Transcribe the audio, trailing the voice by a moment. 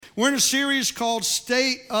We're in a series called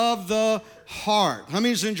State of the Heart. How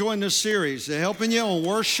many's enjoying this series? They're helping you on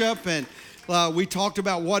worship, and we talked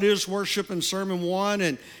about what is worship in Sermon 1,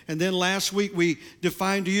 and then last week we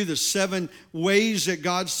defined to you the 7 ways that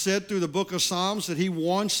God said through the book of Psalms that He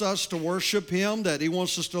wants us to worship Him, that He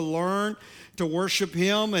wants us to learn to worship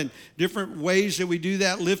Him, and different ways that we do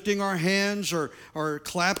that, lifting our hands or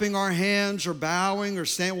clapping our hands or bowing or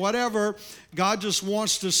standing, whatever. God just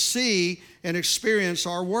wants to see and experience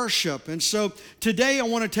our worship. And so today I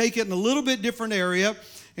want to take it in a little bit different area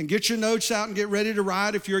and get your notes out and get ready to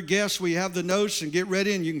write. If you're a guest, we have the notes, and get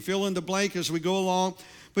ready and you can fill in the blank as we go along.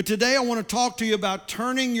 But today I want to talk to you about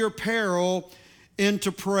turning your peril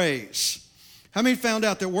into praise. How many found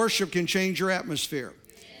out that worship can change your atmosphere?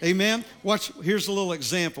 Amen. Here's a little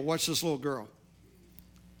example. Watch this little girl.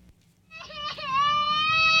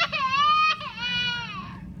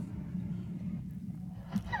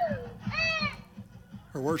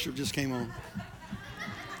 Her worship just came on.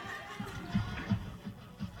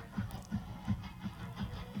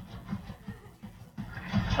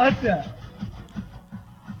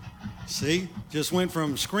 See, just went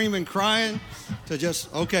from screaming, crying to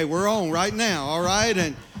just, okay, we're on right now, all right?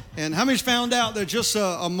 And how many's found out that just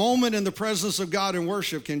a moment in the presence of God in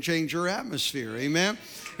worship can change your atmosphere, amen?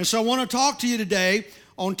 And so I want to talk to you today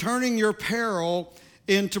on turning your peril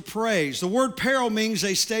into praise. The word peril means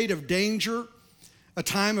a state of danger, a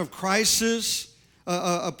time of crisis,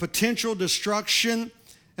 a potential destruction,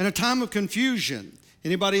 and a time of confusion.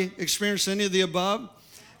 Anybody experience any of the above?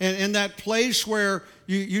 And in that place where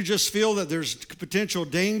you just feel that there's potential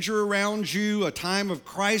danger around you, a time of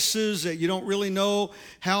crisis that you don't really know,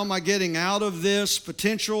 how am I getting out of this?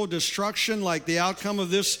 Potential destruction, like the outcome of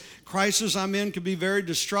this crisis I'm in could be very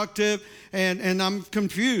destructive, and I'm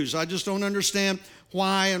confused. I just don't understand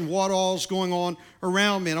why and what all's going on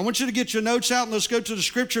around me. And I want you to get your notes out, and let's go to the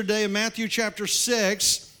scripture today in Matthew chapter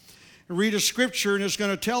 6 and read a scripture, and it's going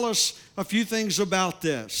to tell us a few things about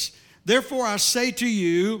this. Therefore, I say to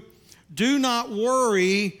you, do not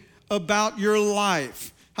worry about your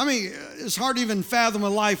life. I mean, it's hard to even fathom a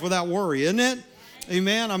life without worry, isn't it?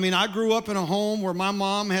 Amen. I mean, I grew up in a home where my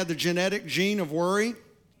mom had the genetic gene of worry.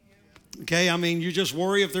 Okay, I mean, you just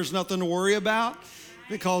worry if there's nothing to worry about,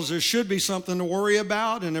 because there should be something to worry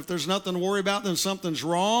about, and if there's nothing to worry about, then something's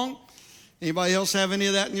wrong. Anybody else have any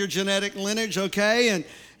of that in your genetic lineage? Okay,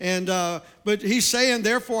 but he's saying,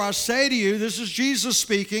 therefore I say to you, this is Jesus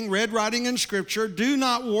speaking, red writing in Scripture, do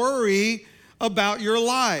not worry about your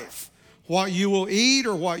life, what you will eat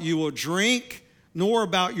or what you will drink, nor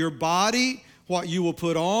about your body, what you will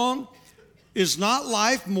put on. Is not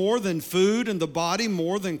life more than food and the body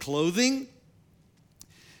more than clothing?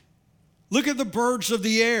 Look at the birds of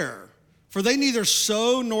the air, for they neither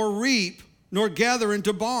sow nor reap nor gather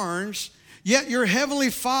into barns, yet your heavenly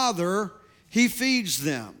Father, He feeds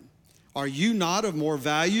them. Are you not of more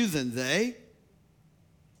value than they?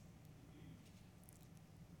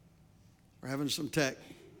 We're having some tech.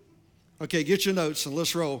 Okay, get your notes and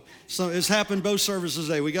let's roll. So it's happened both services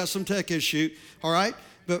today. We got some tech issue, all right?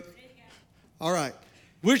 All right.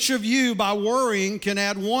 Which of you, by worrying, can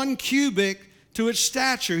add 1 cubit to its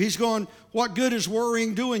stature? He's going, what good is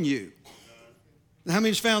worrying doing you? How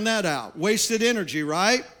many's found that out? Wasted energy,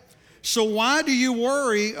 right? So why do you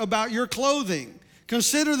worry about your clothing?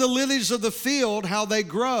 Consider the lilies of the field, how they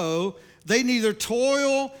grow. They neither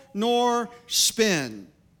toil nor spin.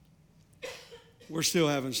 We're still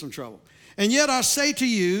having some trouble. And yet I say to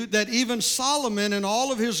you that even Solomon in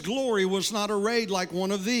all of his glory was not arrayed like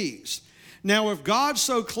one of these. Now if God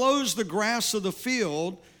so clothes the grass of the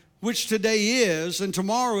field, which today is and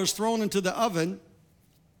tomorrow is thrown into the oven,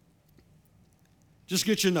 just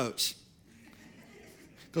get your notes,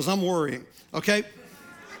 because I'm worrying, okay?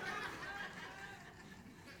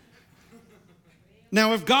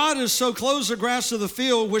 Now, if God has so clothed the grass of the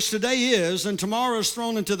field, which today is, and tomorrow is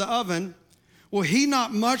thrown into the oven, will He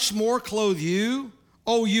not much more clothe you,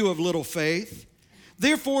 O you of little faith?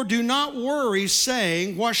 Therefore, do not worry,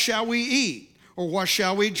 saying, what shall we eat? Or what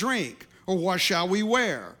shall we drink? Or what shall we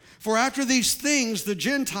wear? For after these things the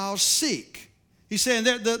Gentiles seek. He's saying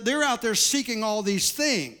they're out there seeking all these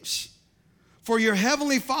things. For your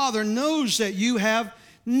heavenly Father knows that you have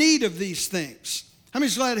need of these things. How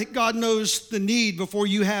many's glad God knows the need before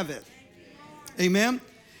you have it? Amen?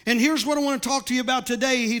 And here's what I want to talk to you about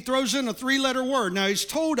today. He throws in a 3-letter word. Now, He's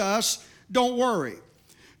told us, don't worry.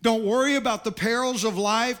 Don't worry about the perils of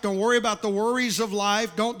life. Don't worry about the worries of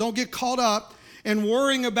life. Don't get caught up in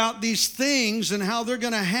worrying about these things and how they're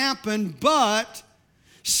going to happen, but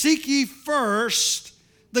seek ye first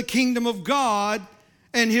the kingdom of God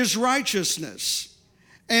and His righteousness,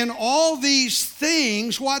 And all these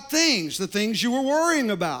things, what things? The things you were worrying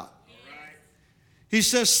about. He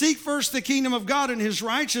says, seek first the kingdom of God and his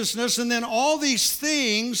righteousness, and then all these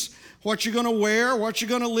things, what you're going to wear, what you're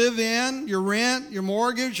going to live in, your rent, your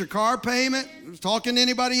mortgage, your car payment. Talking to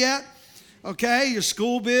anybody yet? Okay, your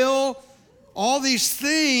school bill. All these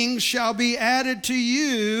things shall be added to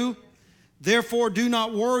you. Therefore, do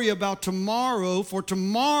not worry about tomorrow, for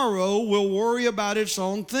tomorrow will worry about its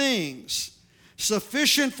own things.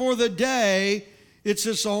 Sufficient for the day, it's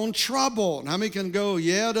its own trouble. And how many can go,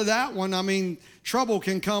 yeah, to that one? I mean, trouble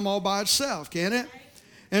can come all by itself, can't it?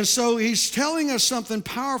 And so he's telling us something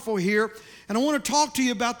powerful here. And I want to talk to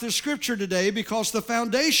you about this scripture today because the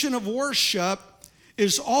foundation of worship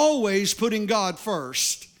is always putting God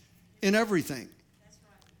first in everything.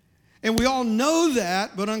 And we all know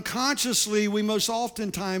that, but unconsciously we most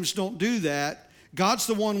oftentimes don't do that. God's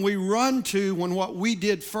the one we run to when what we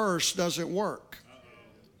did first doesn't work.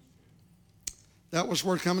 That was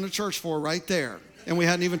worth coming to church for right there. And we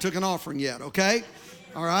hadn't even took an offering yet, okay?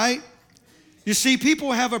 All right? You see,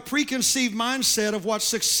 people have a preconceived mindset of what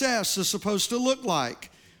success is supposed to look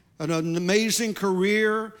like. An amazing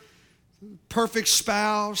career, perfect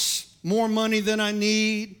spouse, more money than I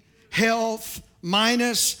need, health,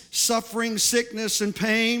 minus suffering, sickness, and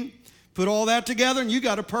pain. Put all that together and you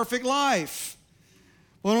got a perfect life.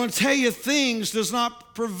 Well, I want to tell you, things does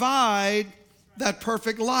not provide that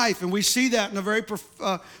perfect life. And we see that in a very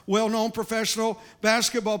well-known professional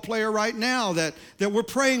basketball player right now that we're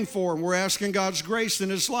praying for and we're asking God's grace in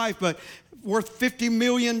his life. But worth $50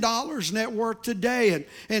 million net worth today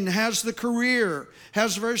and has the career,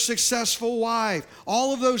 has a very successful wife.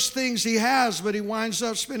 All of those things he has, but he winds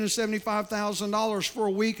up spending $75,000 for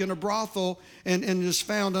a week in a brothel and is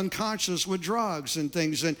found unconscious with drugs and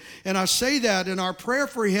things. And I say that in our prayer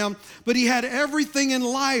for him, but he had everything in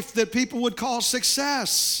life that people would call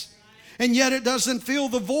success. And yet it doesn't fill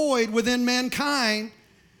the void within mankind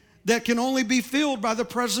that can only be filled by the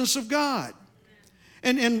presence of God.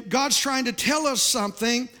 And God's trying to tell us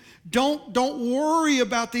something. Don't worry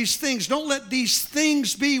about these things. Don't let these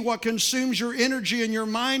things be what consumes your energy and your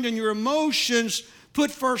mind and your emotions. Put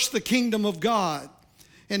first the kingdom of God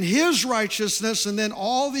and his righteousness, and then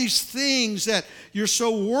all these things that you're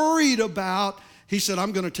so worried about, he said,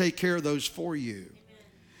 I'm going to take care of those for you.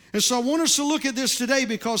 And so I want us to look at this today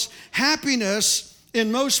because happiness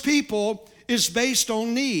in most people is based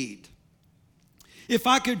on need. If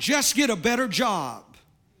I could just get a better job,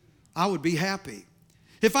 I would be happy.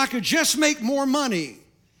 If I could just make more money,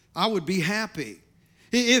 I would be happy.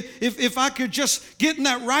 If I could just get in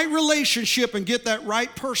that right relationship and get that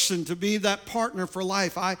right person to be that partner for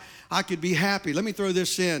life, I could be happy. Let me throw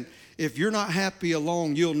this in. If you're not happy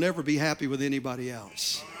alone, you'll never be happy with anybody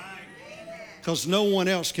else. Because no one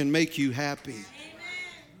else can make you happy.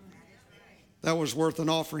 That was worth an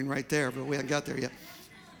offering right there, but we haven't got there yet.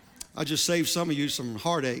 I just saved some of you some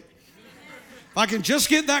heartache. If I can just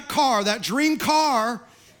get that car, that dream car,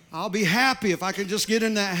 I'll be happy. If I can just get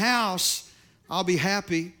in that house, I'll be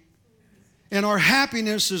happy. And our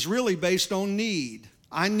happiness is really based on need.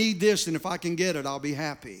 I need this, and if I can get it, I'll be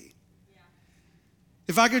happy.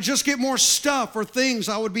 If I could just get more stuff or things,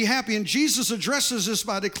 I would be happy. And Jesus addresses this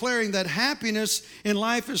by declaring that happiness in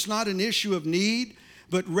life is not an issue of need,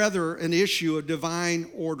 but rather an issue of divine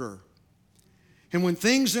order. And when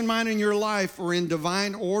things in mine and your life are in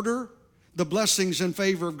divine order, the blessings and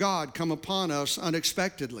favor of God come upon us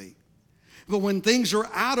unexpectedly. But when things are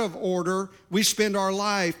out of order, we spend our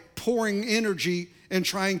life pouring energy and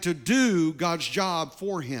trying to do God's job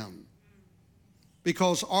for him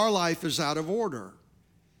because our life is out of order.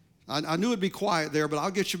 I knew it'd be quiet there, but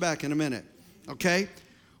I'll get you back in a minute, okay?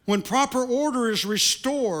 When proper order is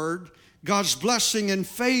restored, God's blessing and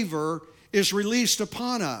favor is released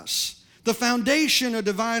upon us. The foundation of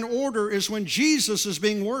divine order is when Jesus is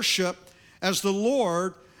being worshiped as the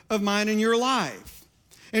Lord of mine and your life.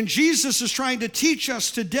 And Jesus is trying to teach us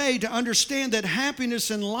today to understand that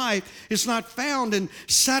happiness in life is not found in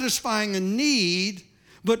satisfying a need,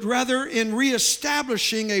 but rather in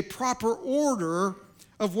reestablishing a proper order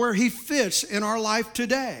of where he fits in our life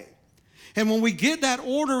today. And when we get that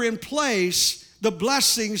order in place, the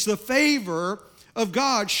blessings, the favor of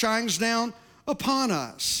God shines down upon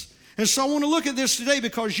us. And so I want to look at this today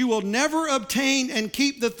because you will never obtain and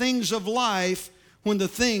keep the things of life when the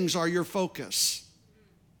things are your focus.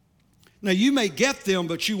 Now, you may get them,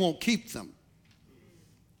 but you won't keep them.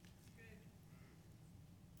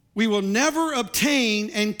 We will never obtain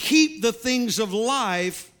and keep the things of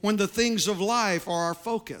life when the things of life are our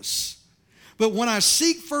focus. But when I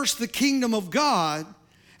seek first the kingdom of God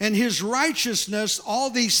and His righteousness, all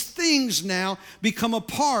these things now become a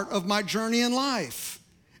part of my journey in life.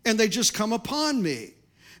 And they just come upon me.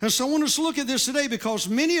 And so I want us to look at this today because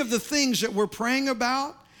many of the things that we're praying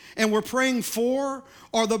about and we're praying for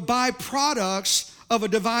are the byproducts of a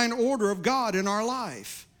divine order of God in our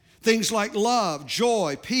life. Things like love,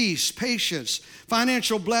 joy, peace, patience,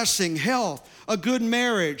 financial blessing, health, a good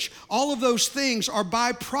marriage. All of those things are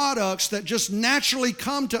byproducts that just naturally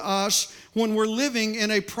come to us when we're living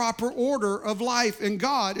in a proper order of life and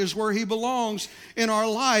God is where He belongs in our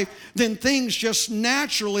life. Then things just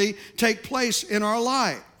naturally take place in our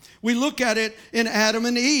life. We look at it in Adam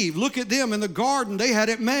and Eve. Look at them in the garden. They had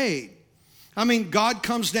it made. I mean, God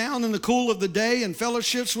comes down in the cool of the day and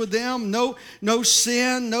fellowships with them. No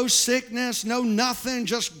sin, no sickness, no nothing,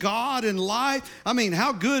 just God and life. I mean,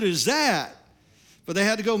 how good is that? But they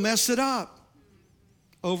had to go mess it up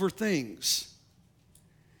over things.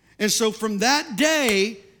 And so from that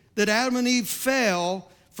day that Adam and Eve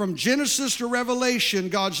fell, from Genesis to Revelation,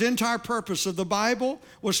 God's entire purpose of the Bible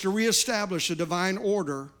was to reestablish a divine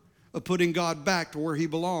order of putting God back to where He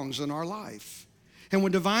belongs in our life. And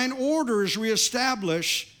when divine order is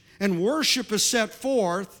reestablished and worship is set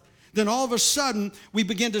forth, then all of a sudden we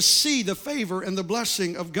begin to see the favor and the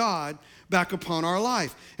blessing of God back upon our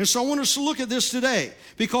life. And so I want us to look at this today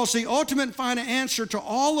because the ultimate and final answer to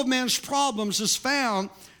all of man's problems is found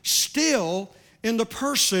still in the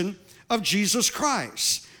person of Jesus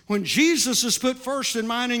Christ. When Jesus is put first in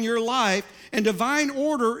mind in your life and divine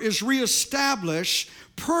order is reestablished,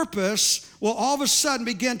 purpose will all of a sudden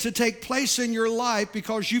begin to take place in your life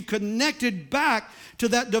because you've connected back to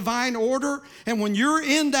that divine order. And when you're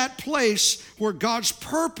in that place where God's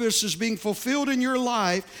purpose is being fulfilled in your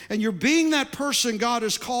life and you're being that person God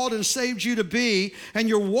has called and saved you to be, and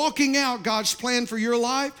you're walking out God's plan for your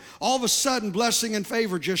life, all of a sudden blessing and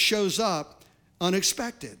favor just shows up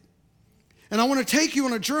unexpected. And I want to take you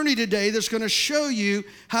on a journey today that's going to show you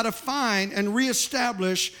how to find and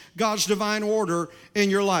reestablish God's divine order in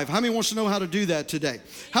your life. How many wants to know how to do that today?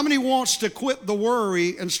 How many wants to quit the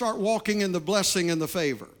worry and start walking in the blessing and the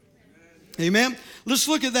favor? Amen? Let's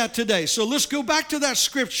look at that today. So let's go back to that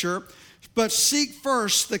scripture. But seek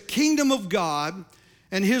first the kingdom of God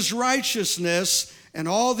and His righteousness, and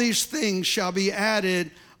all these things shall be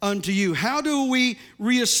added unto you. How do we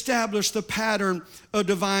reestablish the pattern of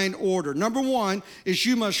divine order? Number one is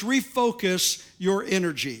you must refocus your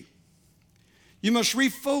energy. You must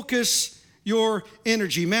refocus your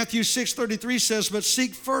energy. Matthew 6:33 says, but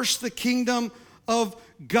seek first the kingdom of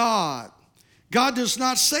God. God does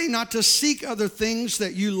not say not to seek other things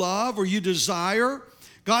that you love or you desire.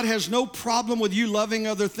 God has no problem with you loving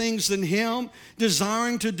other things than Him,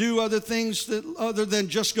 desiring to do other things other than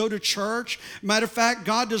just go to church. Matter of fact,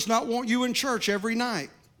 God does not want you in church every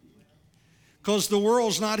night because the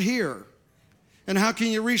world's not here. And how can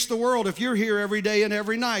you reach the world if you're here every day and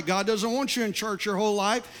every night? God doesn't want you in church your whole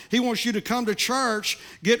life. He wants you to come to church,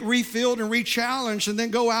 get refilled and re-challenged, and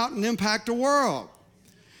then go out and impact the world.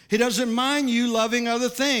 He doesn't mind you loving other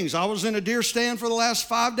things. I was in a deer stand for the last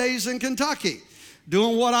 5 days in Kentucky,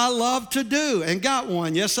 doing what I love to do, and got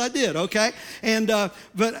one. Yes, I did, okay?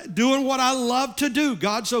 But doing what I love to do,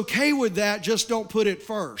 God's okay with that, just don't put it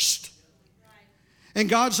first. And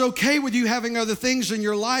God's okay with you having other things in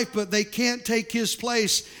your life, but they can't take His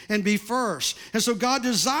place and be first. And so God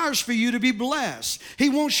desires for you to be blessed. He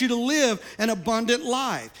wants you to live an abundant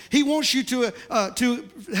life. He wants you to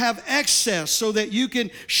have excess so that you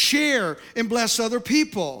can share and bless other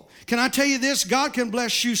people. Can I tell you this? God can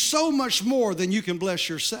bless you so much more than you can bless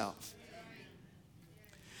yourself.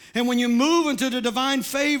 And when you move into the divine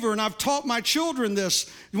favor, and I've taught my children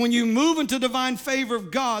this, when you move into divine favor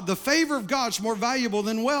of God, the favor of God's more valuable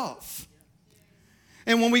than wealth.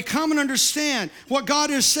 And when we come and understand what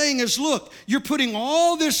God is saying is, look, you're putting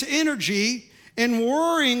all this energy and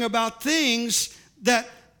worrying about things that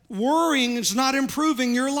worrying is not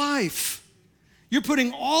improving your life. You're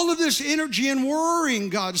putting all of this energy in worrying,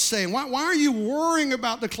 God's saying. Why are you worrying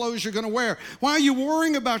about the clothes you're going to wear? Why are you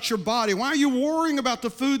worrying about your body? Why are you worrying about the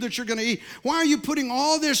food that you're going to eat? Why are you putting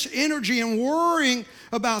all this energy and worrying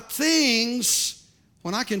about things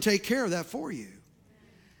when I can take care of that for you?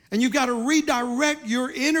 And you've got to redirect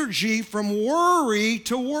your energy from worry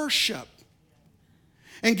to worship.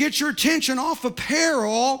 And get your attention off of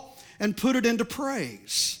peril and put it into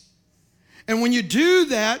praise. And when you do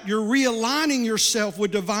that, you're realigning yourself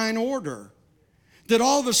with divine order. That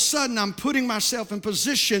all of a sudden I'm putting myself in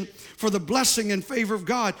position for the blessing and favor of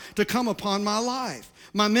God to come upon my life.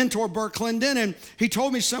 my mentor, Bert Clendenin, he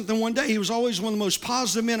told me something one day. He was always one of the most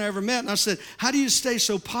positive men I ever met. And I said, how do you stay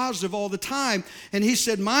so positive all the time? And he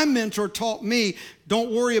said, my mentor taught me,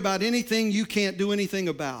 don't worry about anything you can't do anything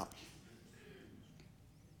about.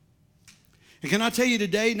 And can I tell you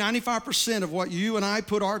today, 95% of what you and I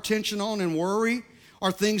put our attention on and worry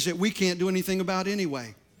are things that we can't do anything about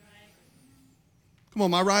anyway. Come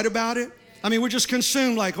on, am I right about it? I mean, we're just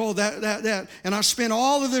consumed like, oh, that. And I spent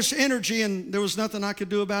all of this energy and there was nothing I could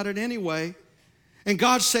do about it anyway. And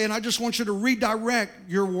God's saying, I just want you to redirect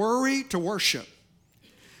your worry to worship.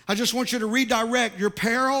 I just want you to redirect your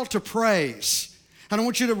peril to praise. And I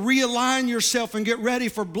want you to realign yourself and get ready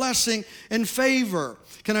for blessing and favor.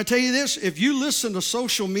 Can I tell you this? If you listen to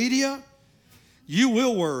social media, you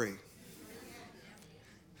will worry.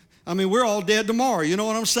 I mean, we're all dead tomorrow. You know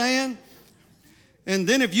what I'm saying? And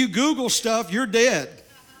then if you Google stuff, you're dead.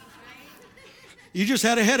 You just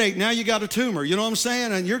had a headache. Now you got a tumor. You know what I'm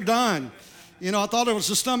saying? And you're done. You know, I thought it was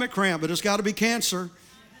a stomach cramp, but it's got to be cancer.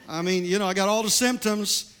 I mean, you know, I got all the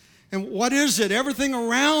symptoms. And what is it? Everything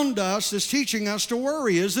around us is teaching us to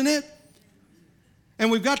worry, isn't it?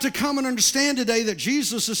 And we've got to come and understand today that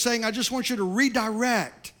Jesus is saying, I just want you to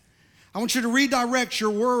redirect. I want you to redirect your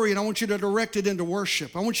worry, and I want you to direct it into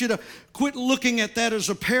worship. I want you to quit looking at that as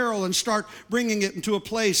a peril and start bringing it into a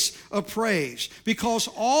place of praise. Because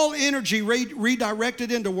all energy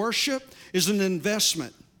redirected into worship is an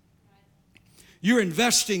investment. You're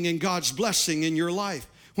investing in God's blessing in your life.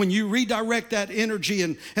 When you redirect that energy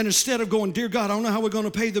and instead of going, dear God, I don't know how we're going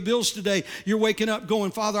to pay the bills today, you're waking up going,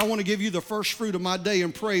 Father, I want to give you the first fruit of my day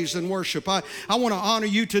in praise and worship. I want to honor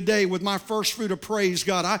you today with my first fruit of praise,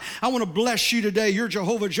 God. I want to bless you today. You're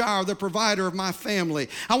Jehovah Jireh, the provider of my family.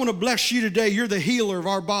 I want to bless you today. You're the healer of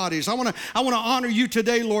our bodies. I want to honor you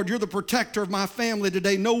today, Lord. You're the protector of my family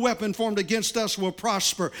today. No weapon formed against us will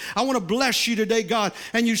prosper. I want to bless you today, God.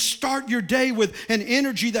 And you start your day with an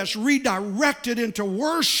energy that's redirected into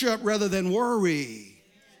worship rather than worry.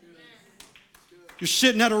 You're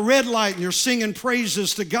sitting at a red light and you're singing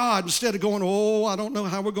praises to God instead of going, oh, I don't know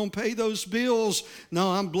how we're going to pay those bills.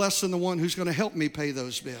 No, I'm blessing the one who's going to help me pay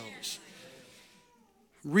those bills.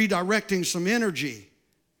 Redirecting some energy.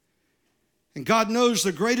 And God knows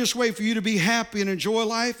the greatest way for you to be happy and enjoy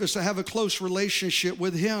life is to have a close relationship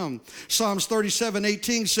with Him. Psalms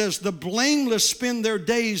 37:18 says, the blameless spend their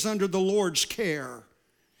days under the Lord's care.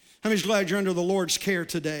 How many's glad you're under the Lord's care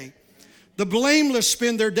today? The blameless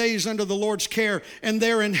spend their days under the Lord's care, and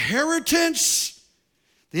their inheritance,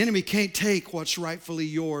 the enemy can't take what's rightfully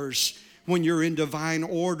yours when you're in divine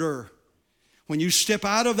order. When you step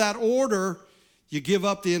out of that order, you give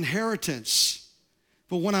up the inheritance.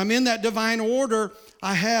 But when I'm in that divine order,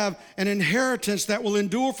 I have an inheritance that will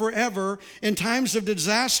endure forever. In times of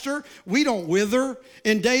disaster, we don't wither.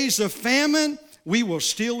 In days of famine, we will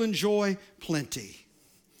still enjoy plenty.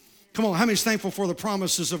 Come on, how many's thankful for the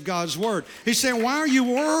promises of God's word? He's saying, why are you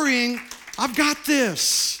worrying? I've got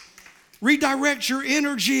this. Redirect your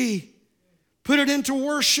energy. Put it into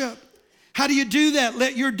worship. How do you do that?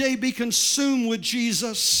 Let your day be consumed with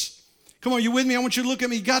Jesus. Come on, you with me? I want you to look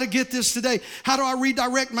at me. You got to get this today. How do I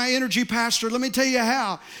redirect my energy, Pastor? Let me tell you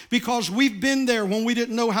how. Because we've been there when we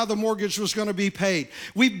didn't know how the mortgage was going to be paid.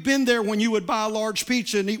 We've been there when you would buy a large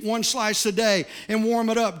pizza and eat one slice a day and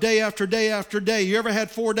warm it up day after day after day. You ever had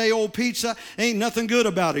 4-day-old pizza? Ain't nothing good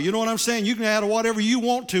about it. You know what I'm saying? You can add whatever you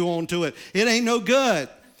want to onto it. It ain't no good.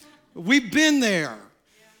 We've been there.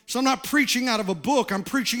 So I'm not preaching out of a book. I'm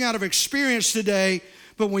preaching out of experience today.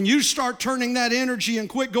 But when you start turning that energy and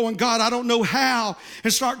quit going, God, I don't know how,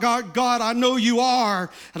 and start, God, I know you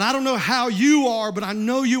are, and I don't know how you are, but I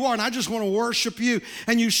know you are, and I just want to worship you.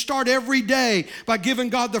 And you start every day by giving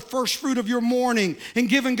God the first fruit of your morning and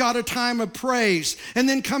giving God a time of praise, and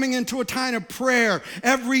then coming into a time of prayer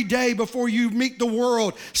every day before you meet the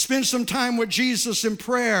world. Spend some time with Jesus in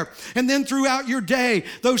prayer. And then throughout your day,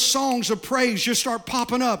 those songs of praise just start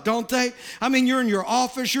popping up, don't they? I mean, you're in your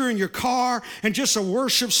office, you're in your car, and just a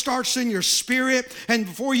worship starts in your spirit, and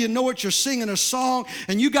before you know it, you're singing a song,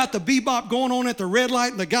 and you got the bebop going on at the red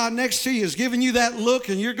light, and the guy next to you is giving you that look,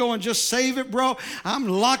 and you're going, just save it, bro. I'm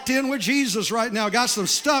locked in with Jesus right now. Got some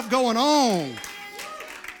stuff going on.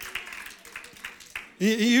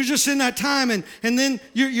 You're just in that time, and then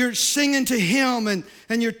you're singing to Him, and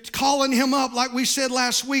you're calling Him up like we said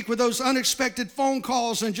last week with those unexpected phone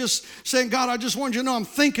calls and just saying, God, I just want you to know I'm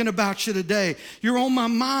thinking about you today. You're on my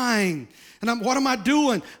mind. And what am I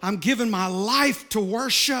doing? I'm giving my life to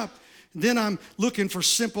worship. Then I'm looking for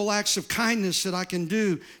simple acts of kindness that I can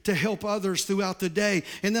do to help others throughout the day.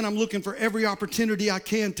 And then I'm looking for every opportunity I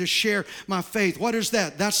can to share my faith. What is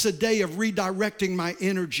that? That's a day of redirecting my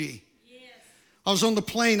energy. Yes. I was on the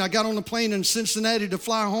plane. I got on the plane in Cincinnati to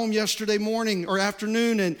fly home yesterday morning or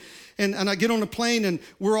afternoon, and I get on the plane, and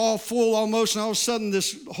we're all full almost, and all of a sudden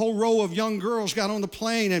this whole row of young girls got on the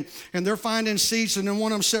plane, and they're finding seats, and then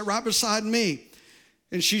one of them sat right beside me.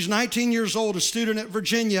 And she's 19 years old, a student at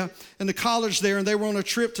Virginia in the college there, and they were on a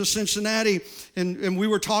trip to Cincinnati, and we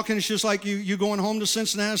were talking, and she was like, you going home to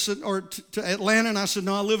Cincinnati? I said, or to Atlanta? And I said,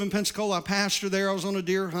 no, I live in Pensacola. I pastor there. I was on a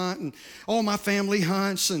deer hunt, and all my family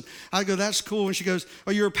hunts. And I go, that's cool. And she goes,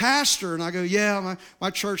 oh, you're a pastor? And I go, yeah, my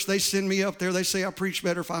church, they send me up there. They say I preach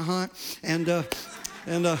better if I hunt. And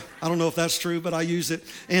I don't know if that's true, but I use it.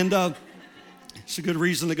 And it's a good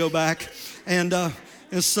reason to go back.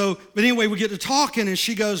 And so, but anyway, we get to talking, and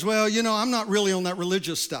she goes, well, I'm not really on that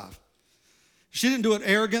religious stuff. She didn't do it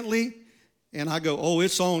arrogantly, and I go, oh,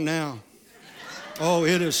 it's on now. Oh,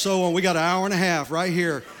 it is so on. We got an hour and a half right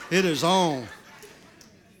here. It is on.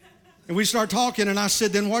 And we start talking, and I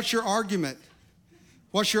said, then what's your argument?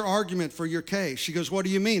 What's your argument for your case? She goes, what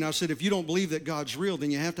do you mean? I said, if you don't believe that God's real,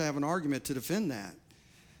 then you have to have an argument to defend that.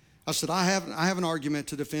 I said, I have an argument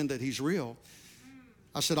to defend that he's real.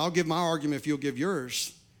 I said, I'll give my argument if you'll give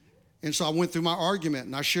yours. And so I went through my argument,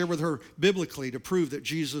 and I shared with her biblically to prove that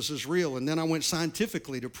Jesus is real. And then I went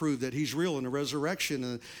scientifically to prove that he's real in the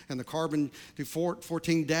resurrection and the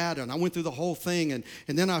carbon-14 data. And I went through the whole thing. And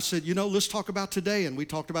then I said, let's talk about today. And we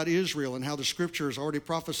talked about Israel and how the scripture has already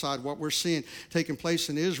prophesied what we're seeing taking place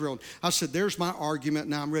in Israel. And I said, there's my argument.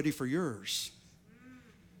 Now I'm ready for yours.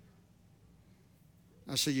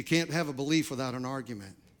 I said, you can't have a belief without an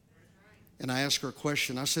argument. And I asked her a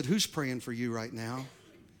question. I said, who's praying for you right now?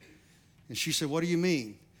 And she said, what do you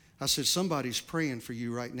mean? I said, somebody's praying for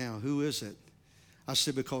you right now. Who is it? I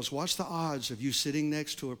said, because what's the odds of you sitting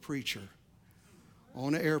next to a preacher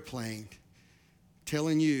on an airplane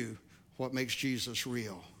telling you what makes Jesus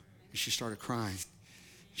real? And she started crying.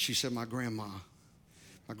 She said, my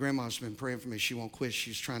grandma's been praying for me. She won't quit.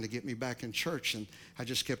 She's trying to get me back in church. And I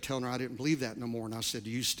just kept telling her I didn't believe that no more. And I said, do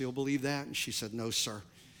you still believe that? And she said, no, sir.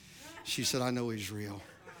 She said, I know he's real.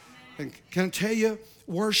 And can I tell you,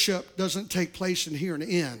 worship doesn't take place in here and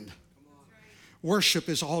end. Worship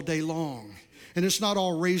is all day long. And it's not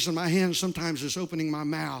all raising my hands. Sometimes it's opening my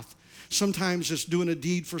mouth. Sometimes it's doing a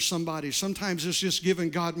deed for somebody. Sometimes it's just giving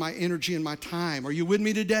God my energy and my time. Are you with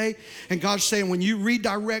me today? And God's saying, when you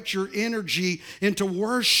redirect your energy into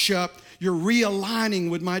worship, you're realigning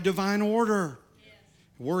with my divine order. Yes.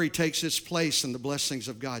 Worry takes its place and the blessings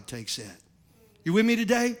of God takes it. You with me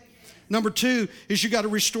today? Number 2 is you got to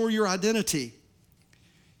restore your identity.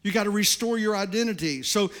 You got to restore your identity.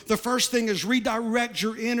 So the first thing is redirect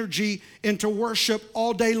your energy into worship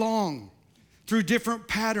all day long through different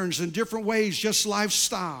patterns and different ways, just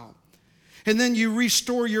lifestyle. And then you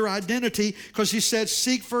restore your identity because he said,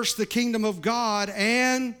 seek first the kingdom of God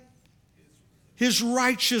and his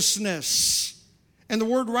righteousness. And the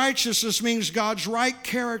word righteousness means God's right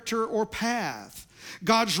character or path.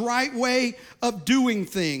 God's right way of doing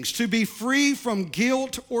things, to be free from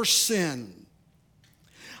guilt or sin.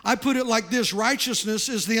 I put it like this: righteousness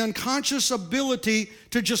is the unconscious ability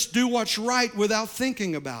to just do what's right without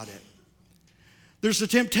thinking about it. There's a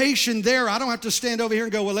temptation there. I don't have to stand over here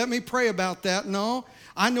and go, well, let me pray about that. No,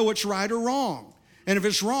 I know it's right or wrong. And if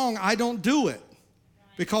it's wrong, I don't do it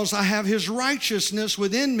because I have his righteousness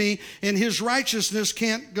within me, and his righteousness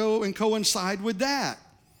can't go and coincide with that.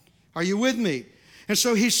 Are you with me? And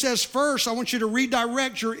so he says, first, I want you to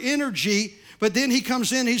redirect your energy. But then he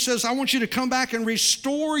comes in, he says, I want you to come back and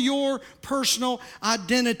restore your personal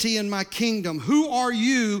identity in my kingdom. Who are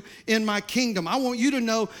you in my kingdom? I want you to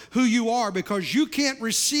know who you are, because you can't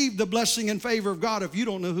receive the blessing and favor of God if you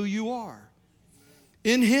don't know who you are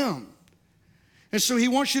in him. And so he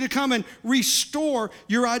wants you to come and restore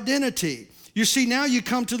your identity. You see, now you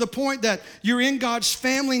come to the point that you're in God's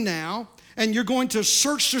family now, and you're going to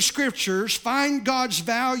search the scriptures, find God's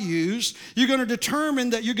values. You're going to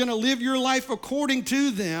determine that you're going to live your life according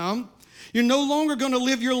to them. You're no longer going to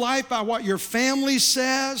live your life by what your family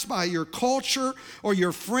says, by your culture or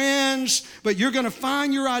your friends, but you're going to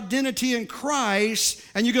find your identity in Christ,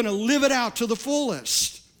 and you're going to live it out to the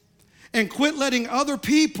fullest. And quit letting other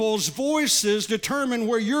people's voices determine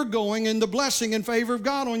where you're going in the blessing and favor of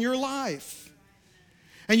God on your life.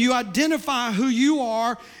 And you identify who you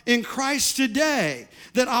are in Christ today,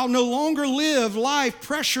 that I'll no longer live life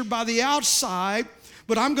pressured by the outside,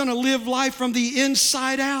 but I'm going to live life from the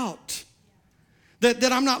inside out.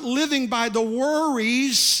 That I'm not living by the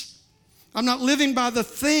worries. I'm not living by the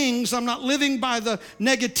things. I'm not living by the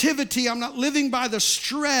negativity. I'm not living by the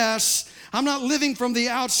stress. I'm not living from the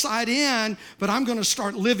outside in, but I'm going to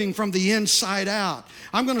start living from the inside out.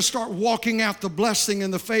 I'm going to start walking out the blessing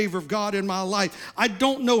and the favor of God in my life. I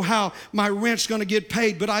don't know how my rent's going to get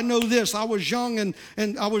paid, but I know this. I was young and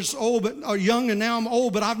I was old, young and now I'm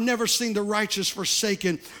old, but I've never seen the righteous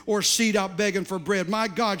forsaken or seed out begging for bread. My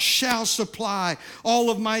God shall supply all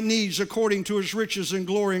of my needs according to his riches and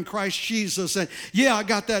glory in Christ Jesus. And yeah, I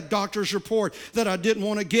got that doctor's report that I didn't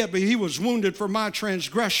want to get, but he was wounded for my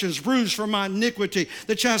transgressions, bruised for my iniquity.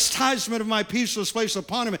 The chastisement of my peace was placed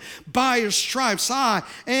upon him. By his stripes I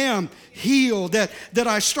am healed. That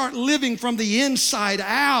I start living from the inside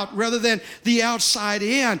out rather than the outside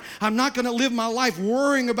in. I'm not going to live my life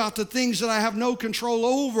worrying about the things that I have no control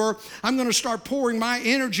over. I'm going to start pouring my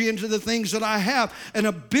energy into the things that I have an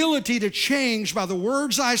ability to change by the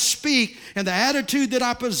words I speak and the attitude that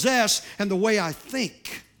I possess and the way I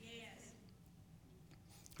think.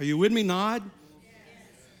 Are you with me, Nod?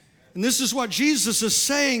 And this is what Jesus is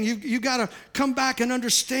saying. You got to come back and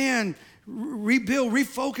understand, rebuild,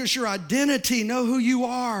 refocus your identity, know who you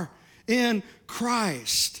are in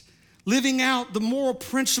Christ. Living out the moral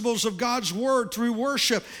principles of God's word through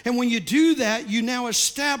worship. And when you do that, you now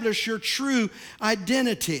establish your true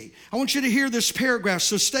identity. I want you to hear this paragraph,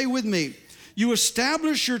 so stay with me. You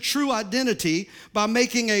establish your true identity by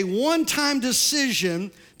making a one-time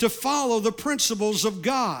decision to follow the principles of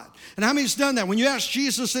God. And how many's done that? When you ask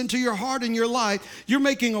Jesus into your heart and your life, you're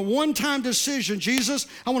making a one-time decision. Jesus,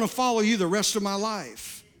 I want to follow you the rest of my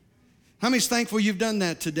life. How many's thankful you've done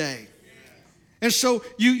that today? And so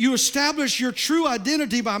you establish your true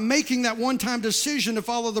identity by making that one-time decision to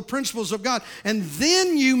follow the principles of God. And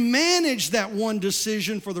then you manage that one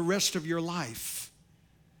decision for the rest of your life.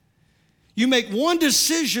 You make one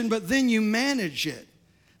decision, but then you manage it.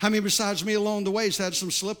 How many besides me along the way has had some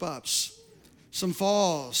slip-ups, some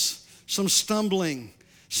falls, some stumbling,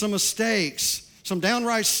 some mistakes, some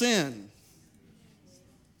downright sin?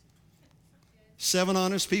 7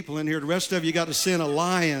 honest people in here. The rest of you got to sin a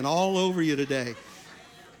lion all over you today.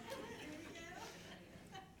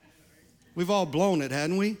 We've all blown it,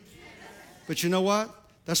 hadn't we? But you know what?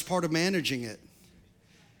 That's part of managing it.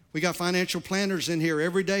 We got financial planners in here.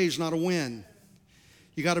 Every day is not a win.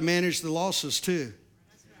 You got to manage the losses too,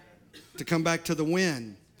 to come back to the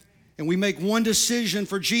win. And we make one decision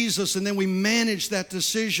for Jesus, and then we manage that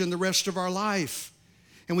decision the rest of our life.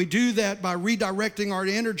 And we do that by redirecting our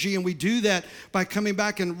energy, and we do that by coming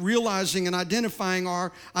back and realizing and identifying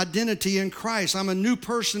our identity in Christ. I'm a new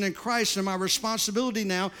person in Christ, and my responsibility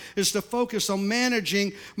now is to focus on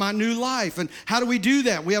managing my new life. And how do we do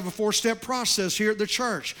that? We have a 4-step process here at the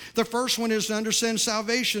church. The first one is to understand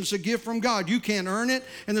salvation is a gift from God. You can't earn it,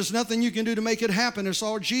 and there's nothing you can do to make it happen. It's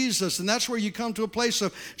all Jesus. And that's where you come to a place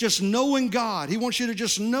of just knowing God. He wants you to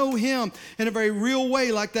just know Him in a very real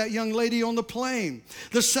way, like that young lady on the plane.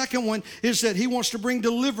 The second one is that He wants to bring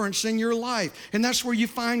deliverance in your life, and that's where you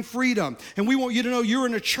find freedom. And we want you to know you're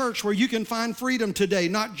in a church where you can find freedom today,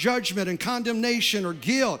 not judgment and condemnation or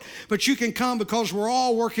guilt, but you can come because we're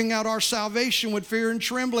all working out our salvation with fear and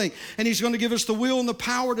trembling, and He's going to give us the will and the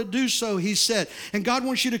power to do so, He said. And God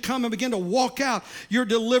wants you to come and begin to walk out your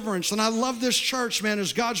deliverance. And I love this church, man,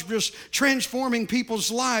 as God's just transforming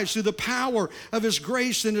people's lives through the power of His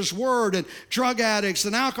grace and His word, and drug addicts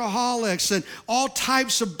and alcoholics and all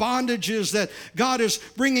types of bondages that God is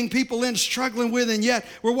bringing people in struggling with, and yet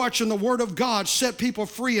we're watching the Word of God set people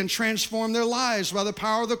free and transform their lives by the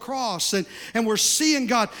power of the cross. And we're seeing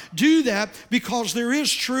God do that because there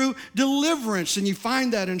is true deliverance, and you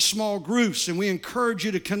find that in small groups, and we encourage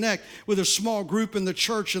you to connect with a small group in the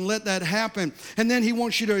church and let that happen. And then He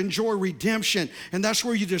wants you to enjoy redemption, and that's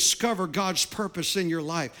where you discover God's purpose in your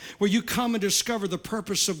life, where you come and discover the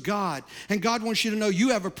purpose of God. And God wants you to know you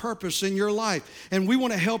have a purpose in your life, and we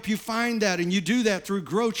want to help you find that, and you do that through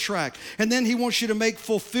Growth Track. And then He wants you to make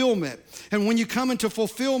fulfillment. And when you come into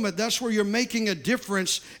fulfillment, that's where you're making a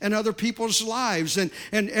difference in other people's lives. And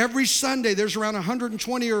every Sunday, there's around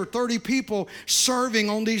 120 or 30 people serving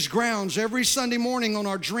on these grounds every Sunday morning on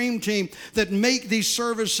our dream team that make these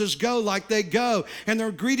services go like they go. And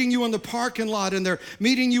they're greeting you in the parking lot, and they're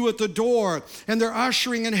meeting you at the door, and they're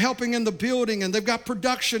ushering and helping in the building, and they've got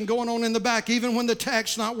production going on in the back. Even when the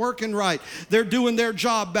tech's not working right, they're doing their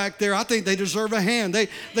job back there. I think they deserve a hand.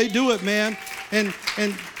 They do it, man. And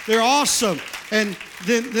They're awesome. And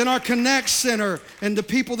then our Connect Center and the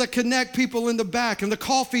people that connect people in the back and the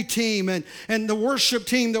coffee team and the worship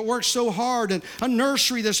team that works so hard and a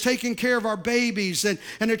nursery that's taking care of our babies and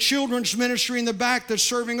a children's ministry in the back that's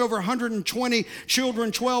serving over 120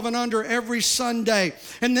 children 12 and under every Sunday.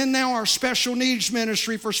 And then now our special needs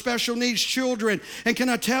ministry for special needs children. And can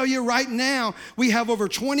I tell you right now, we have over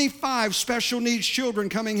 25 special needs children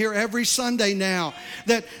coming here every Sunday now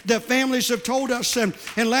that families have told us. And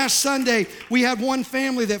last Sunday, we had one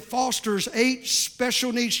family that fosters 8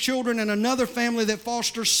 special needs children and another family that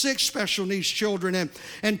fosters 6 special needs children.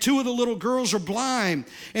 And 2 of the little girls are blind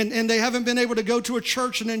and they haven't been able to go to a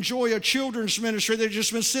church and enjoy a children's ministry. They've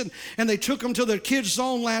just been sitting, and they took them to the kids'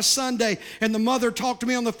 zone last Sunday, and the mother talked to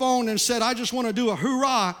me on the phone and said, I just want to do a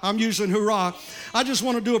hoorah. I'm using hoorah. I just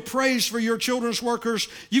want to do a praise for your children's workers.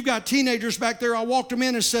 You've got teenagers back there. I walked them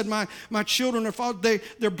in and said, my children are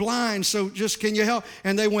they're blind, so just can you help?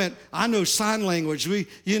 And they went, I know sign language. They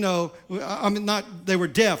were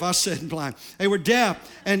deaf. I said blind. They were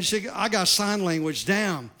deaf. And I got sign language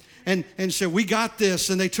down. And said, we got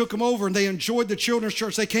this. And they took them over and they enjoyed the children's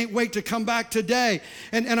church. They can't wait to come back today.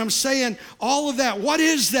 And I'm saying all of that. What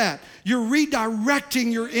is that? You're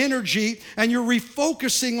redirecting your energy and you're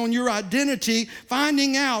refocusing on your identity,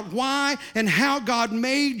 finding out why and how God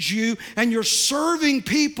made you, and you're serving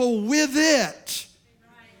people with it.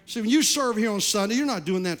 So when you serve here on Sunday, you're not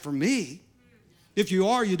doing that for me. If you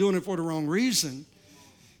are, you're doing it for the wrong reason.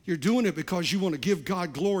 You're doing it because you want to give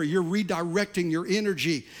God glory. You're redirecting your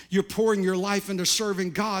energy. You're pouring your life into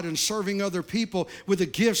serving God and serving other people with the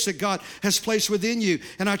gifts that God has placed within you.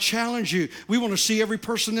 And I challenge you, we want to see every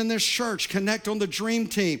person in this church connect on the dream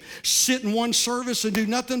team. Sit in one service and do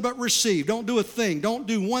nothing but receive. Don't do a thing. Don't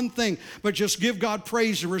do one thing, but just give God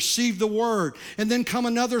praise and receive the word. And then come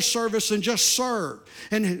another service and just serve.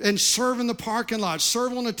 And serve in the parking lot.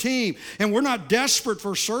 Serve on a team. And we're not desperate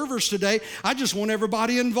for servers today. I just want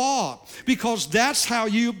everybody involved, because that's how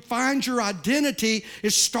you find your identity.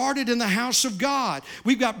 Is started in the house of God.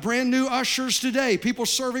 We've got brand new ushers today, people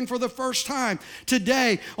serving for the first time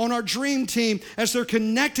today on our dream team as they're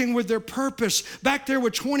connecting with their purpose. Back there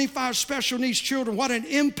with 25 special needs children, what an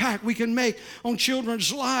impact we can make on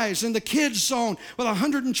children's lives. In the kids zone with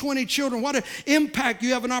 120 children, what an impact.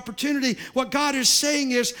 You have an opportunity. What God is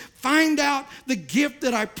saying is, find out the gift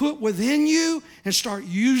that I put within you and start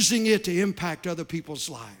using it to impact other people's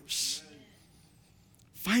lives.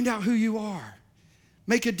 Find out who you are.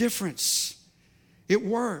 Make a difference. It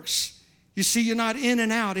works. You see, you're not in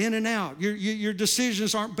and out, in and out. Your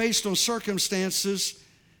decisions aren't based on circumstances.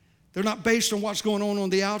 They're not based on what's going on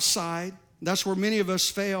the outside. That's where many of us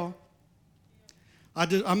fail.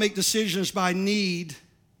 I make decisions by need.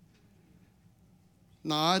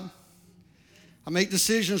 Nod. I make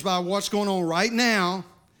decisions by what's going on right now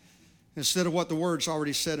instead of what the Word's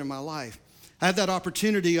already said in my life. I had that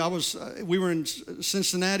opportunity. We were in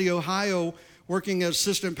Cincinnati, Ohio, working as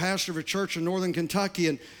assistant pastor of a church in northern Kentucky,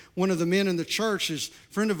 and one of the men in the church is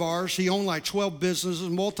a friend of ours. He owned like 12 businesses,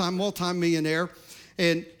 multi-millionaire,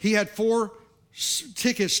 and he had 4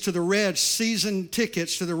 tickets to the Reds, season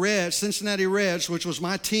tickets to the Reds, Cincinnati Reds, which was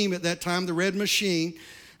my team at that time, the Red Machine.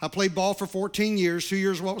 I played ball for 14 years, 2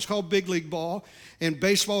 years what was called big league ball, and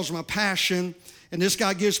baseball was my passion. And this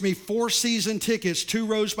guy gives me 4 season tickets, 2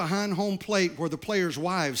 rows behind home plate where the players'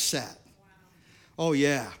 wives sat. Wow. Oh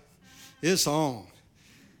yeah, it's on.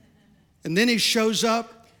 And then he shows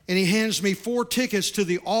up and he hands me 4 tickets to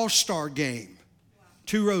the All-Star game,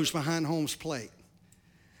 2 rows behind home's plate.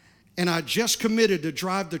 And I just committed to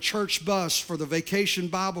drive the church bus for the Vacation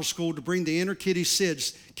Bible School to bring the inner kitty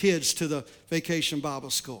kids to the Vacation Bible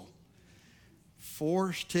School.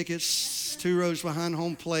 4 tickets, 2 rows behind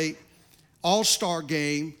home plate, all-star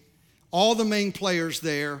game, all the main players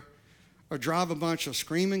there, or drive a bunch of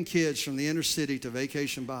screaming kids from the inner city to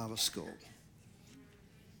Vacation Bible School.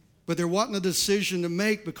 But there wasn't a decision to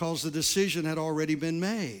make because the decision had already been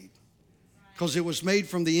made. Because it was made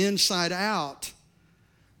from the inside out,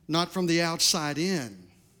 not from the outside in.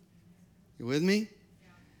 You with me?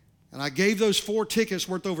 And I gave those 4 tickets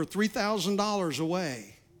worth over $3,000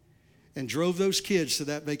 away and drove those kids to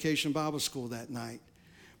that Vacation Bible School that night.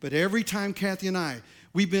 But every time Kathy and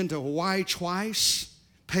we've been to Hawaii twice,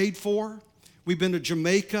 paid for. We've been to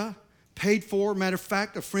Jamaica, paid for. Matter of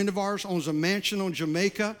fact, a friend of ours owns a mansion on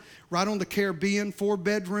Jamaica, right on the Caribbean,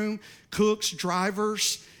 4-bedroom, cooks,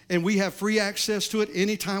 drivers, and we have free access to it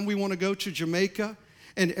anytime we want to go to Jamaica.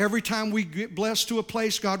 And every time we get blessed to a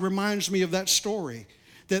place, God reminds me of that story,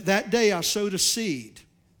 that day I sowed a seed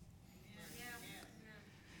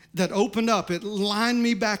that opened up. It lined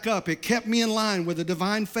me back up. It kept me in line with the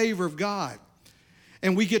divine favor of God.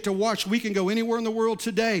 And we get to watch. We can go anywhere in the world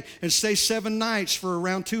today and stay 7 nights for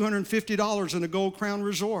around $250 in a Gold Crown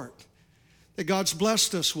resort that God's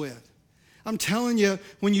blessed us with. I'm telling you,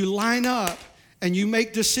 when you line up and you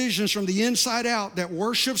make decisions from the inside out that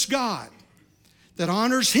worships God, that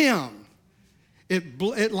honors Him,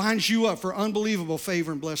 it lines you up for unbelievable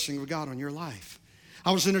favor and blessing of God on your life.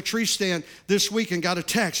 I was in a tree stand this week and got a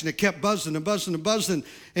text, and it kept buzzing and buzzing and buzzing,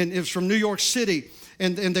 and it was from New York City,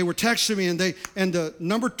 and they were texting me,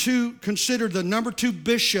 and considered the number 2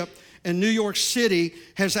 bishop in New York City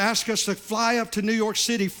has asked us to fly up to New York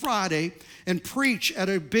City Friday and preach at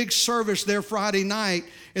a big service there Friday night.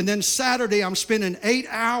 And then Saturday, I'm spending 8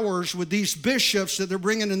 hours with these bishops that they're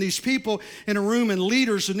bringing in, these people in a room, and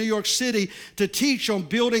leaders in New York City to teach on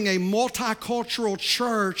building a multicultural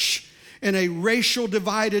church in a racial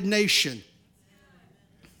divided nation.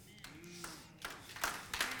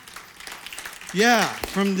 Yeah,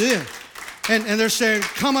 from this. And they're saying,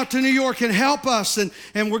 come up to New York and help us. And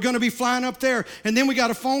we're going to be flying up there. And then we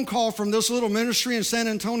got a phone call from this little ministry in San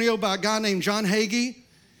Antonio by a guy named John Hagee.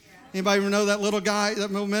 Anybody even know that little guy,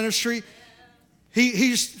 that little ministry?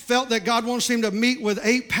 He's felt that God wants him to meet with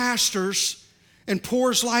 8 pastors and pour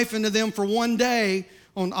his life into them for one day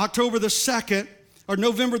on October the 2nd or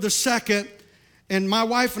November the 2nd. And my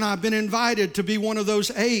wife and I have been invited to be one of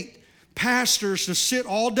those 8 pastors to sit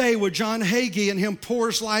all day with John Hagee and him pour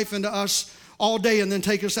his life into us all day and then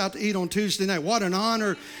take us out to eat on Tuesday night. What an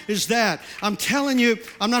honor is that? I'm telling you,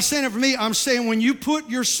 I'm not saying it for me. I'm saying when you put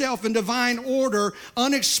yourself in divine order,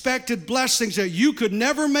 unexpected blessings that you could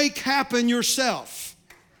never make happen yourself.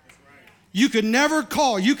 You could never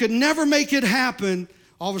call. You could never make it happen.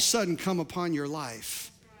 All of a sudden come upon your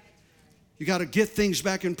life. You got to get things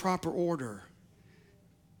back in proper order.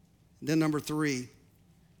 And then number 3,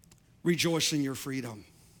 rejoice in your freedom.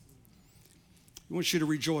 I want you to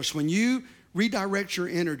rejoice. When you redirect your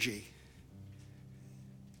energy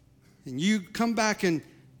and you come back and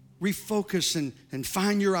refocus and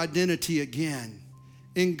find your identity again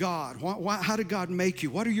in God. How did God make you?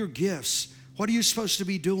 What are your gifts? What are you supposed to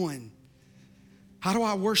be doing? How do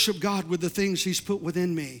I worship God with the things He's put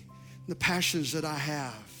within me, the passions that I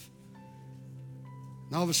have?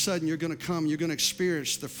 And all of a sudden you're going to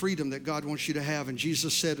experience the freedom that God wants you to have. And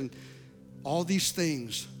Jesus said, and all these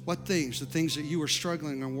things, what things? The things that you were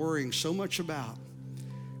struggling and worrying so much about.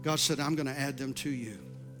 God said, I'm going to add them to you.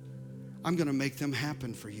 I'm going to make them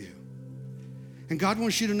happen for you. And God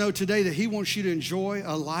wants you to know today that He wants you to enjoy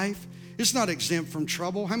a life. It's not exempt from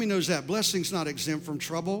trouble. How many knows that? Blessing's not exempt from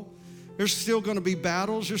trouble. There's still going to be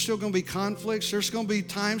battles. There's still going to be conflicts. There's going to be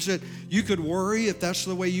times that you could worry if that's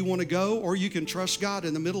the way you want to go, or you can trust God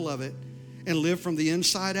in the middle of it and live from the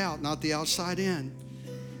inside out, not the outside in,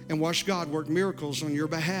 and watch God work miracles on your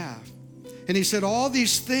behalf. And He said, all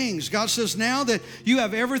these things, God says, now that you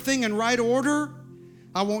have everything in right order,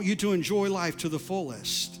 I want you to enjoy life to the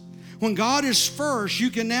fullest. When God is first, you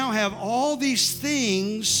can now have all these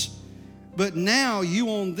things, but now you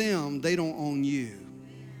own them, they don't own you.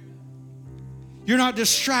 You're not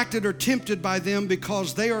distracted or tempted by them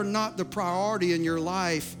because they are not the priority in your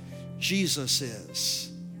life. Jesus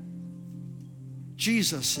is.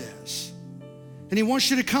 Jesus is. And He wants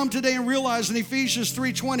you to come today and realize in Ephesians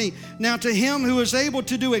 3:20, now to Him who is able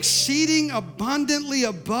to do exceeding abundantly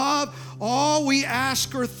above all we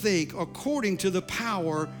ask or think, according to the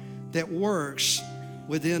power that works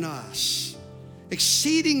within us.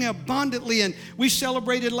 Exceeding abundantly. And we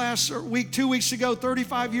celebrated last week, 2 weeks ago,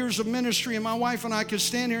 35 years of ministry. And my wife and I could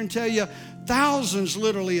stand here and tell you thousands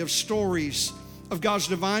literally of stories of God's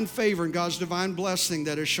divine favor and God's divine blessing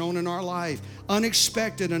that is shown in our life.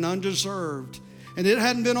 Unexpected and undeserved. And it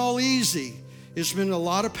hadn't been all easy. It's been a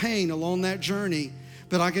lot of pain along that journey.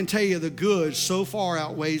 But I can tell you the good so far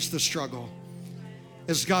outweighs the struggle.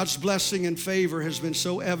 As God's blessing and favor has been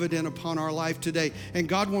so evident upon our life today. And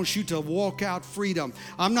God wants you to walk out freedom.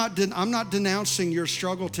 I'm not denouncing your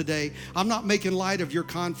struggle today. I'm not making light of your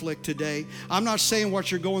conflict today. I'm not saying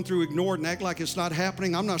what you're going through, ignore it and act like it's not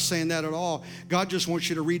happening. I'm not saying that at all. God just wants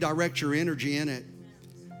you to redirect your energy in it.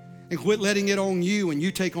 And quit letting it own you and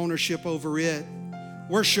you take ownership over it.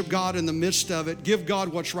 Worship God in the midst of it. Give God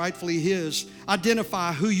what's rightfully His.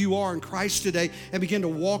 Identify who you are in Christ today and begin to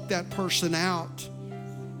walk that person out.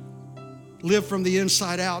 Live from the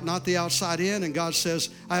inside out, not the outside in. And God says,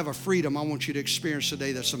 I have a freedom I want you to experience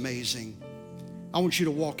today that's amazing. I want you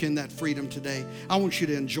to walk in that freedom today. I want you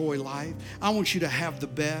to enjoy life. I want you to have the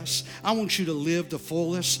best. I want you to live the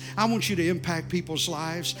fullest. I want you to impact people's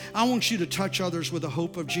lives. I want you to touch others with the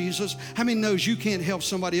hope of Jesus. How many knows you can't help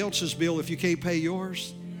somebody else's bill if you can't pay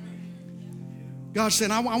yours? God said,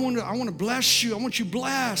 I want to bless you. I want you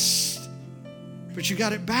blessed. But you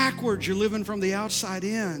got it backwards. You're living from the outside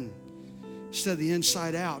in instead of the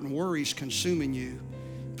inside out, and worry's consuming you.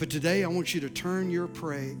 But today I want you to turn your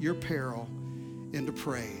peril into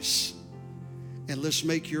praise. And let's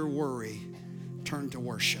make your worry turn to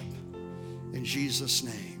worship. In Jesus'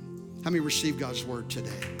 name. How many receive God's word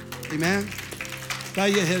today? Amen? Bow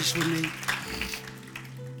your heads with me.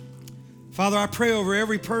 Father, I pray over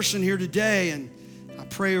every person here today, and I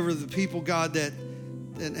pray over the people, God,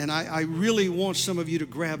 and I really want some of you to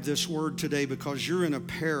grab this word today, because you're in a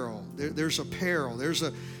peril. There's a peril. There's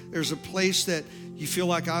a place that you feel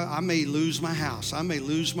like I may lose my house. I may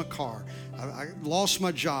lose my car. I lost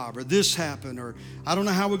my job, or this happened, or I don't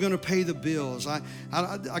know how we're going to pay the bills.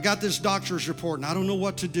 I got this doctor's report, and I don't know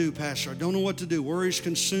what to do, Pastor. I don't know what to do. Worry's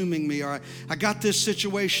consuming me. Or I got this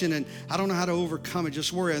situation, and I don't know how to overcome it.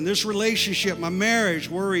 Just worry. And this relationship, my marriage,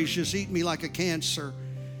 worry's just eating me like a cancer.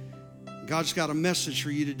 God's got a message for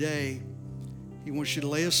you today. He wants you to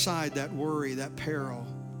lay aside that worry, that peril,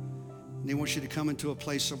 and He wants you to come into a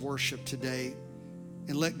place of worship today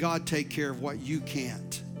and let God take care of what you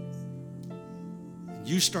can't.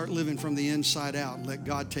 You start living from the inside out and let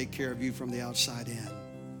God take care of you from the outside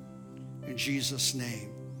in Jesus' name.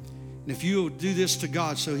 And if you'll do this to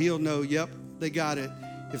God so He'll know, yep, they got it.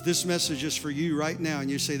 If this message is for you right now and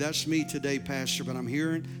you say, that's me today, Pastor, but I'm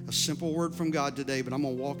hearing a simple word from God today, but I'm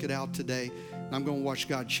going to walk it out today, and I'm going to watch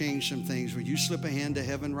God change some things. Would you slip a hand to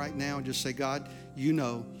heaven right now and just say, God, you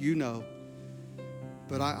know,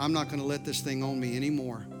 but I'm not going to let this thing own me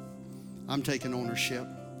anymore. I'm taking ownership.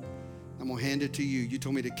 I'm going to hand it to you. You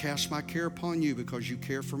told me to cast my care upon you because you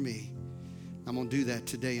care for me. I'm going to do that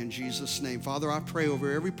today in Jesus' name. Father, I pray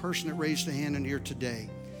over every person that raised a hand in here today.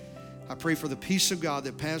 I pray for the peace of God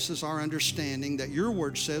that passes our understanding, that your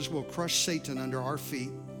word says will crush Satan under our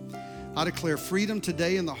feet. I declare freedom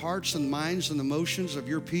today in the hearts and minds and emotions of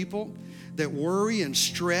your people, that worry and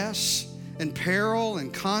stress and peril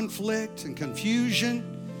and conflict and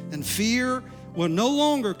confusion and fear will no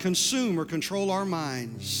longer consume or control our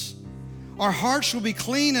minds. Our hearts will be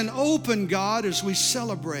clean and open, God, as we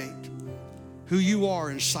celebrate who you are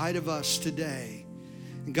inside of us today.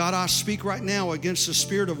 And God, I speak right now against the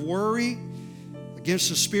spirit of worry, against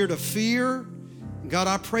the spirit of fear. And God,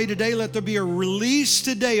 I pray today, let there be a release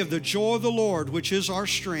today of the joy of the Lord, which is our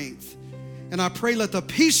strength. And I pray, let the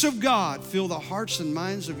peace of God fill the hearts and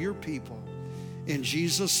minds of your people in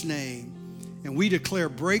Jesus' name. And we declare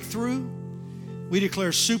breakthrough. We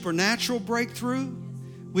declare supernatural breakthrough.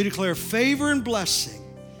 We declare favor and blessing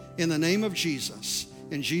in the name of Jesus.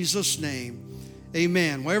 In Jesus' name,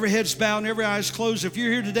 amen. Well, every head's bowed and every eye's closed. If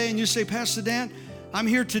you're here today and you say, Pastor Dan, I'm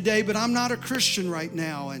here today, but I'm not a Christian right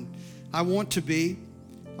now, and I want to be.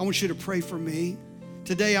 I want you to pray for me.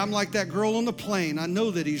 Today, I'm like that girl on the plane. I know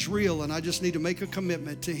that He's real, and I just need to make a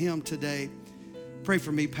commitment to Him today. Pray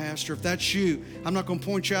for me, Pastor. If that's you, I'm not going to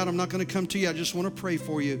point you out. I'm not going to come to you. I just want to pray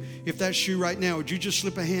for you. If that's you right now, would you just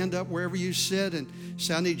slip a hand up wherever you sit and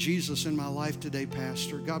say, I need Jesus in my life today,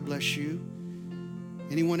 Pastor. God bless you.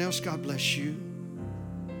 Anyone else? God bless you.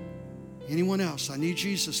 Anyone else? I need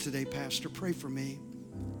Jesus today, Pastor. Pray for me.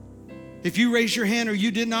 If you raise your hand or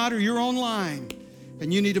you did not, or you're online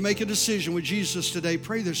and you need to make a decision with Jesus today,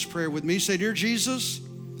 pray this prayer with me. Say, Dear Jesus,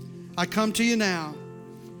 I come to you now.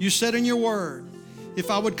 You said in your word, if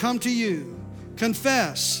I would come to you,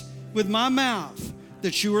 confess with my mouth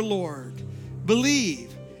that you are Lord,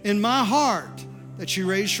 believe in my heart that you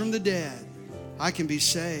raised from the dead, I can be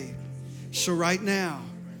saved. So right now,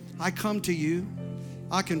 I come to you.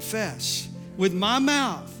 I confess with my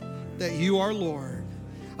mouth that you are Lord.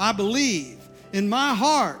 I believe in my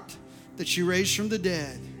heart that you raised from the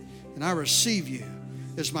dead, and I receive you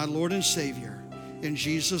as my Lord and Savior. In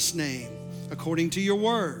Jesus' name, according to your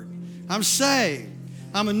word, I'm saved.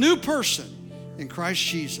 I'm a new person in Christ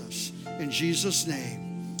Jesus. In Jesus'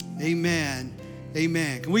 name, amen.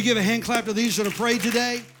 Amen. Can we give a hand clap to these that have prayed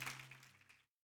today?